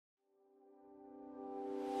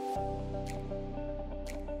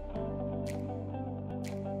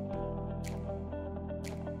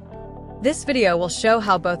This video will show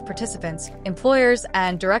how both participants, employers,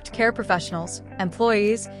 and direct care professionals,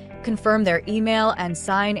 employees, confirm their email and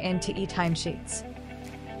sign into E-Timesheets.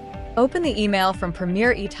 Open the email from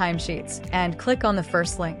Premier E-Timesheets and click on the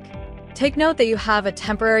first link. Take note that you have a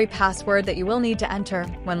temporary password that you will need to enter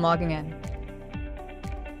when logging in.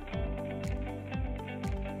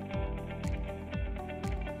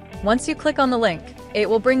 Once you click on the link, it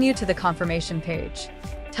will bring you to the confirmation page.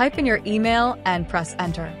 Type in your email and press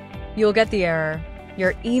enter. You will get the error,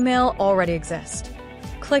 "Your email already exists."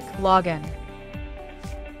 Click Login.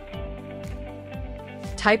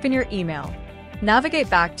 Type in your email. Navigate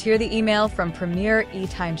back to the email from Premier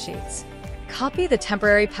E-Timesheets. Copy the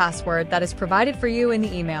temporary password that is provided for you in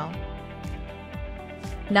the email.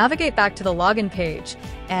 Navigate back to the login page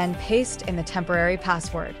and paste in the temporary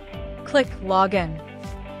password. Click Login.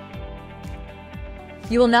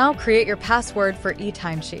 You will now create your password for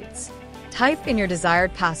E-Timesheets. Type in your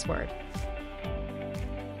desired password.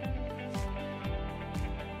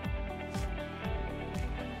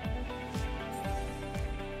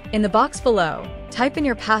 In the box below, type in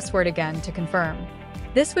your password again to confirm.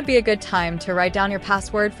 This would be a good time to write down your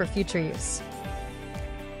password for future use.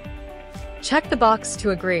 Check the box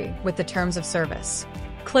to agree with the terms of service.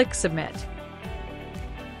 Click Submit.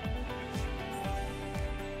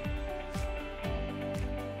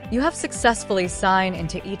 You have successfully signed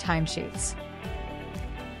into E-Timesheets.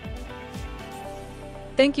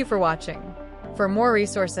 Thank you for watching. For more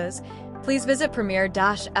resources, please visit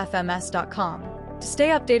premier-fms.com. To stay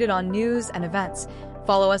updated on news and events,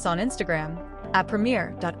 follow us on Instagram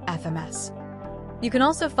 @premier.fms. You can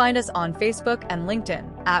also find us on Facebook and LinkedIn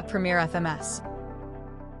 @premierfms.